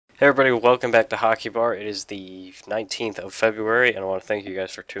Hey everybody, welcome back to Hockeybar. It is the 19th of February, and I want to thank you guys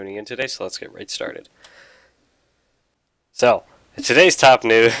for tuning in today, so let's get right started. So, today's top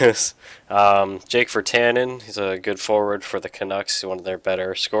news, Jake Virtanen, he's a good forward for the Canucks, one of their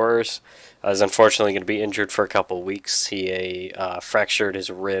better scorers, is unfortunately going to be injured for a couple weeks. He fractured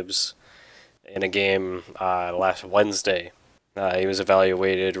his ribs in a game last Wednesday. He was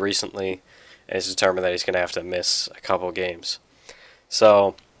evaluated recently, and it's determined that he's going to have to miss a couple games.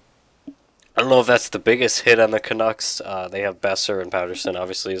 So, I don't know if that's the biggest hit on the Canucks. They have Besser and Patterson,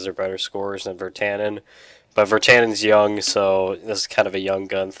 obviously, as their better scorers than Virtanen. But Virtanen's young, so this is kind of a young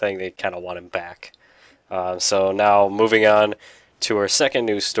gun thing. They kind of want him back. So now moving on to our second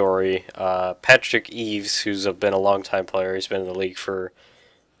news story. Patrick Eaves, who's been a long-time player. He's been in the league for,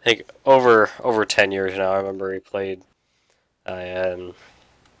 I think, over 10 years now. I remember he played, and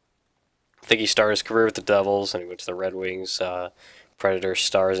I think he started his career with the Devils, and he went to the Red Wings, Predators,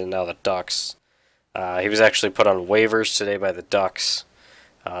 Stars, and now the Ducks. He was actually put on waivers today by the Ducks,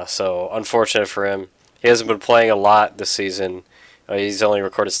 so unfortunate for him. He hasn't been playing a lot this season. He's only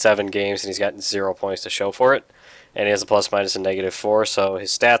recorded 7 games, and he's gotten 0 points to show for it. And he has a plus minus and -4, so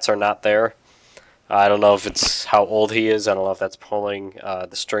his stats are not there. I don't know if it's how old he is. I don't know if that's pulling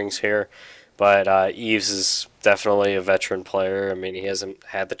the strings here. But Eaves is definitely a veteran player. I mean, he hasn't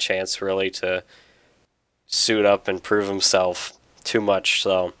had the chance really to suit up and prove himself too much.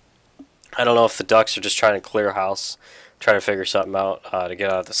 So I don't know if the Ducks are just trying to clear house, trying to figure something out to get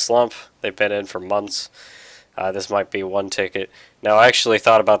out of the slump they've been in for months. This might be one ticket. Now, I actually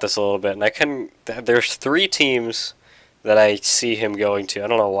thought about this a little bit, and there's 3 teams that I see him going to. I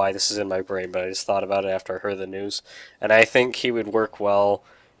don't know why this is in my brain, but I just thought about it after I heard the news. And I think he would work well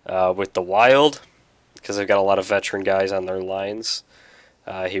with the Wild, because they've got a lot of veteran guys on their lines.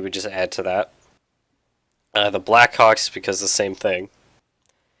 He would just add to that. The Blackhawks, because the same thing.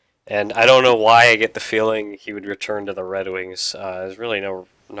 And I don't know why I get the feeling he would return to the Red Wings. There's really no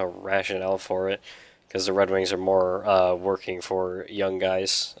rationale for it, because the Red Wings are more working for young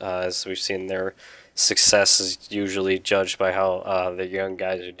guys. As we've seen, their success is usually judged by how the young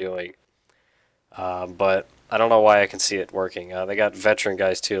guys are doing. But I don't know why I can see it working. They got veteran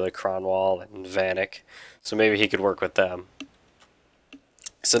guys too, like Cronwall and Vanek, so maybe he could work with them.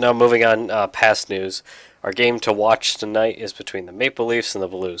 So now moving on past news. Our game to watch tonight is between the Maple Leafs and the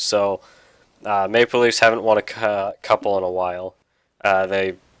Blues. So Maple Leafs haven't won a couple in a while.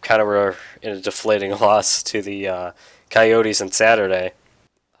 They kind of were in a deflating loss to the Coyotes on Saturday.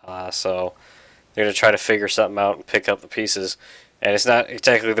 So they're going to try to figure something out and pick up the pieces. And it's not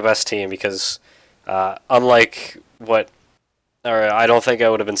exactly the best team because unlike what, or I don't think I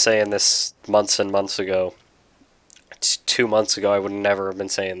would have been saying this months and months ago. 2 months ago, I would never have been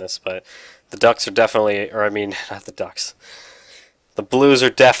saying this, but the Ducks are definitely, or I mean, not the Ducks. The Blues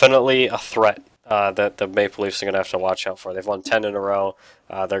are definitely a threat that the Maple Leafs are going to have to watch out for. They've won 10 in a row.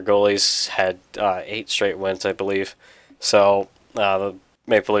 Their goalies had 8 straight wins, I believe. So the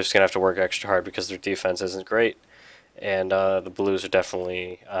Maple Leafs are going to have to work extra hard because their defense isn't great. And the Blues are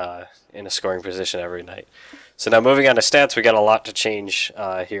definitely in a scoring position every night. So now moving on to stats, we got a lot to change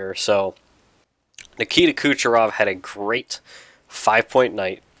here. So Nikita Kucherov had a great 5-point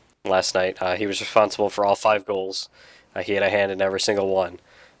night last night. He was responsible for all 5 goals. He had a hand in every single one.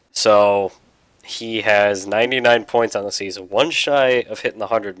 So he has 99 points on the season, one shy of hitting the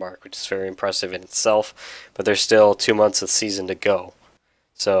 100 mark, which is very impressive in itself. But there's still 2 months of the season to go.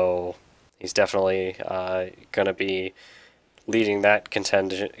 So he's definitely going to be leading that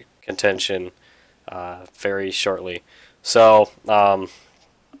contention very shortly. So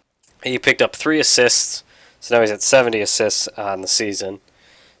he picked up 3 assists, so now he's at 70 assists on the season.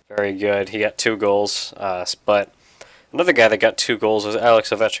 Very good. He got 2 goals, but another guy that got 2 goals was Alex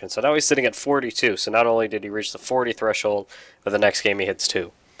Ovechkin. So now he's sitting at 42. So not only did he reach the 40 threshold, but the next game he hits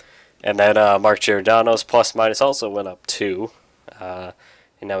 2. And then Mark Giordano's plus minus also went up 2, and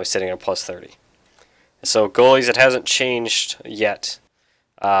now he's sitting at plus 30. So goalies, it hasn't changed yet.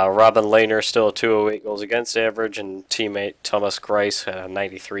 Robin Lehner still a 208 goals against average, and teammate Thomas Greiss had a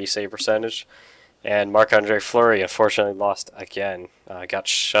 93 save percentage. And Marc-Andre Fleury unfortunately lost again. Got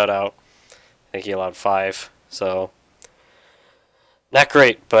shut out. I think he allowed 5. So not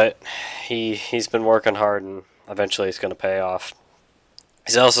great, but he's been working hard, and eventually it's going to pay off.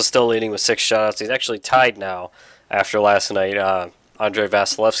 He's also still leading with 6 shutouts. He's actually tied now after last night. Andrei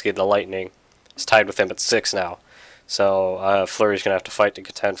Vasilevsky, the Lightning, is tied with him at 6 now. So Fleury's going to have to fight to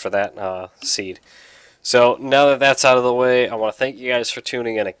contend for that seed. So now that that's out of the way, I want to thank you guys for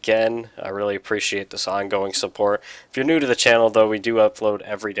tuning in again. I really appreciate this ongoing support. If you're new to the channel, though, we do upload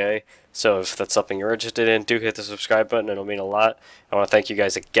every day. So if that's something you're interested in, do hit the subscribe button. It'll mean a lot. I want to thank you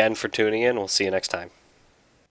guys again for tuning in. We'll see you next time.